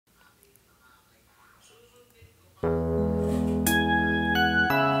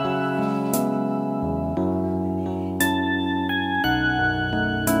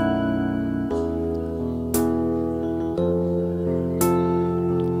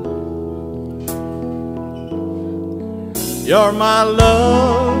You're my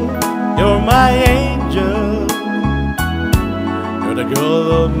love, you're my angel, you're the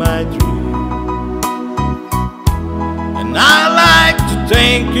girl of my dream. And I like to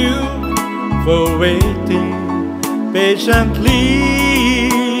thank you for waiting patiently.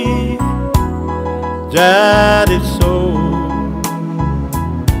 That is so,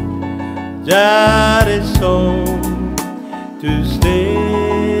 that is so to stay.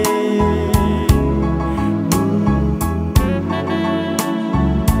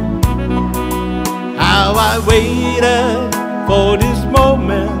 How I waited for this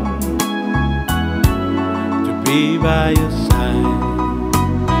moment to be by your side.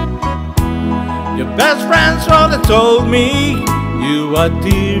 Your best friends all told me you are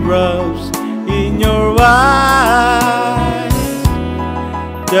teardrops in your eyes.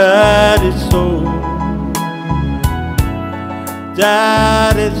 That is so,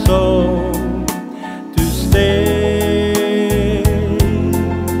 that is so to stay.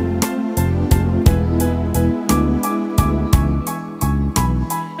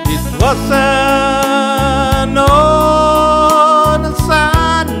 It wasn't on a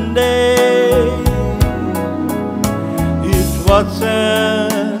Sunday, it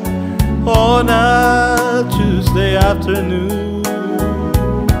wasn't on a Tuesday afternoon,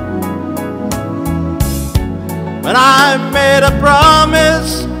 but I made a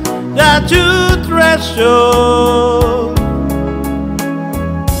promise that you treasure,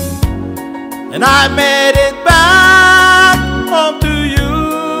 and I made it back home to you.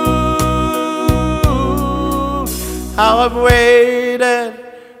 How I've waited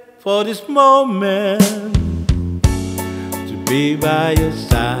for this moment to be by your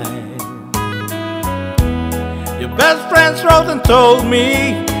side. Your best friends wrote and told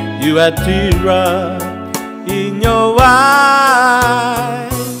me you had teardrops in your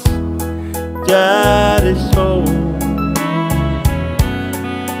eyes. That is home,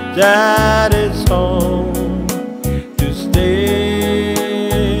 that is home to stay.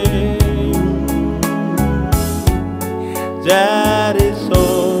 That is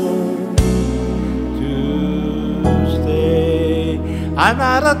home to stay. I'm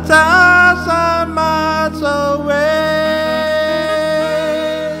not 1,000 miles away.